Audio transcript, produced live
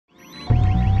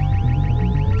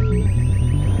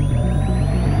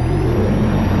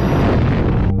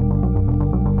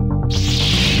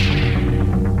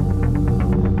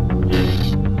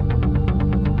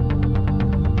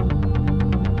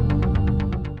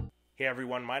Hey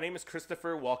everyone, my name is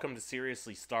Christopher. Welcome to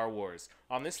Seriously Star Wars.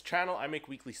 On this channel, I make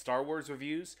weekly Star Wars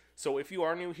reviews, so if you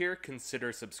are new here,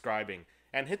 consider subscribing.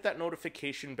 And hit that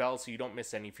notification bell so you don't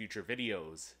miss any future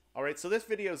videos. Alright, so this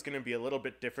video is going to be a little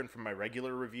bit different from my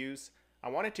regular reviews. I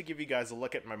wanted to give you guys a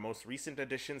look at my most recent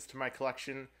additions to my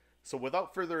collection, so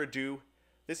without further ado,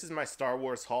 this is my Star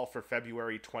Wars haul for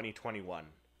February 2021.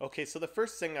 Okay, so the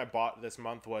first thing I bought this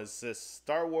month was this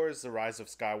Star Wars The Rise of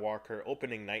Skywalker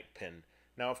opening night pin.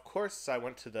 Now, of course, I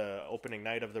went to the opening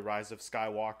night of The Rise of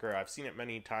Skywalker. I've seen it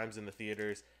many times in the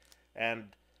theaters, and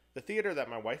the theater that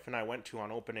my wife and I went to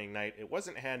on opening night, it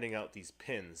wasn't handing out these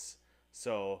pins.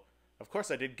 So, of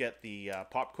course, I did get the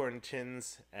popcorn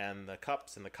tins and the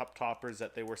cups and the cup toppers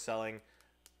that they were selling,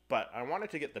 but I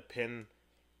wanted to get the pin,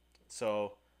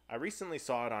 so I recently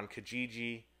saw it on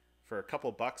Kijiji for a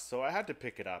couple bucks, so I had to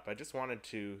pick it up. I just wanted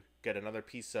to get another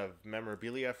piece of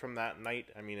memorabilia from that night.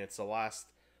 I mean, it's the last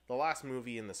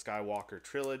movie in the Skywalker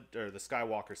trilogy, or the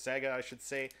Skywalker saga, I should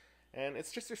say, and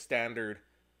it's just a standard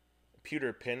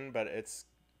pewter pin, but it's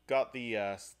got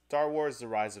the Star Wars The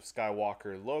Rise of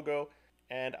Skywalker logo,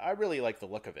 and I really like the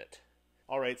look of it.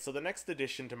 Alright, so the next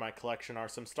addition to my collection are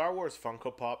some Star Wars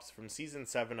Funko Pops from Season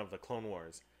 7 of the Clone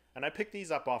Wars, and I picked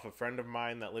these up off a friend of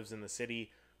mine that lives in the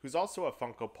city, who's also a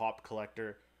Funko Pop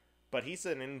collector, but he's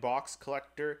an in-box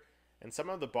collector, and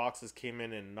some of the boxes came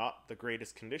in not the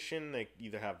greatest condition. They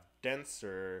either have dents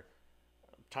or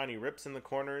tiny rips in the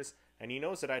corners, and he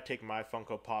knows that I take my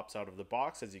Funko Pops out of the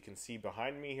box, as you can see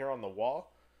behind me here on the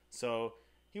wall. So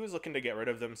he was looking to get rid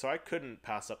of them, so I couldn't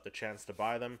pass up the chance to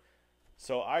buy them.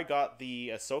 So I got the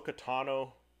Ahsoka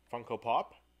Tano Funko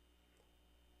Pop.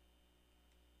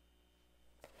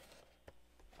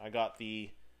 I got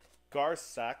the Gar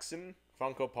Saxon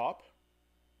Funko Pop.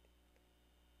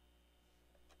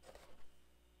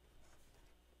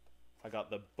 I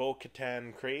got the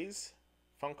Bo-Katan Kryze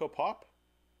Funko Pop.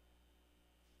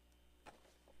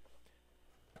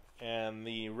 And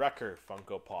the Wrecker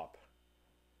Funko Pop.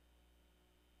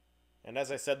 And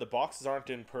as I said, the boxes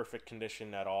aren't in perfect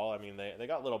condition at all. I mean, they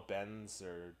got little bends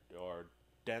or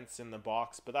dents in the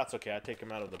box, but that's okay. I take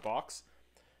them out of the box.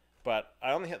 But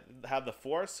I only had the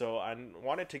 4, so I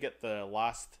wanted to get the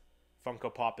last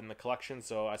Funko Pop in the collection,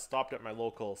 so I stopped at my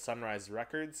local Sunrise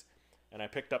Records, and I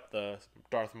picked up the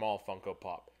Darth Maul Funko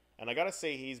Pop. And I gotta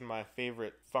say, he's my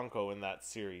favorite Funko in that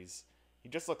series. He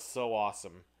just looks so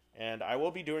awesome. And I will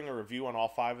be doing a review on all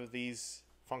 5 of these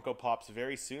Funko Pops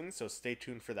very soon, so stay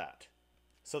tuned for that.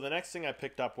 So the next thing I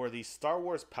picked up were these Star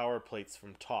Wars Power Plates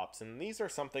from Topps, and these are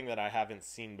something that I haven't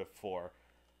seen before.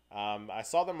 I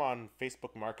saw them on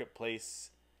Facebook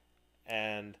Marketplace,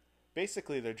 and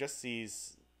basically they're just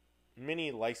these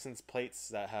mini license plates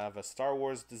that have a Star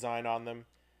Wars design on them,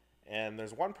 and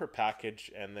there's one per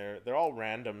package, and they're all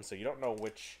random, so you don't know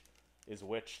which is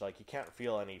which. Like, you can't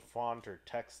feel any font or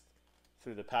text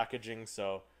through the packaging,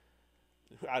 so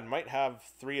I might have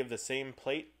 3 of the same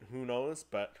plate, who knows,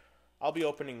 but I'll be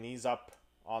opening these up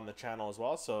on the channel as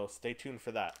well, so stay tuned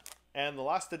for that. And the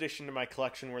last addition to my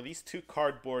collection were these 2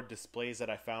 cardboard displays that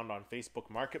I found on Facebook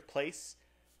Marketplace.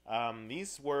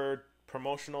 These were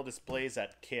promotional displays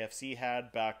that KFC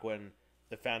had back when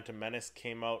The Phantom Menace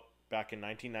came out back in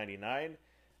 1999.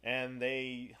 And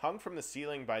they hung from the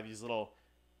ceiling by these little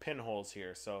pinholes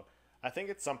here. So I think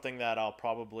it's something that I'll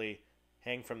probably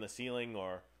hang from the ceiling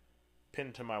or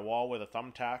pin to my wall with a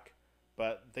thumbtack.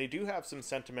 But they do have some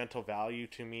sentimental value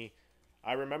to me.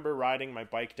 I remember riding my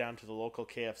bike down to the local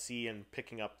KFC and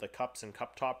picking up the cups and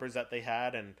cup toppers that they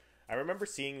had, and I remember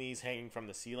seeing these hanging from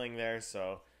the ceiling there,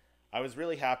 so I was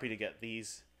really happy to get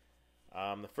these.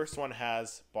 The first one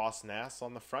has Boss Nass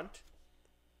on the front,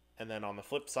 and then on the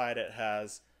flip side it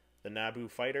has the Naboo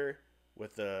fighter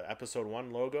with the Episode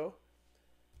 1 logo,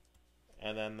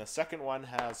 and then the second one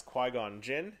has Qui-Gon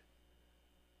Jinn,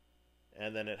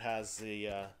 and then it has the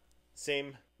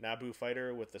same Naboo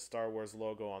fighter with the Star Wars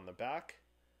logo on the back.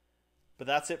 But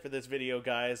that's it for this video,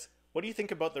 guys. What do you think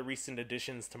about the recent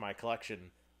additions to my collection?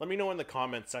 Let me know in the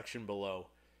comments section below.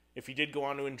 If you did go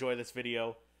on to enjoy this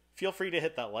video, feel free to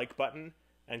hit that like button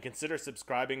and consider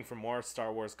subscribing for more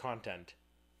Star Wars content.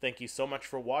 Thank you so much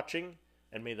for watching,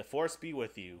 and may the Force be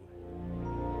with you.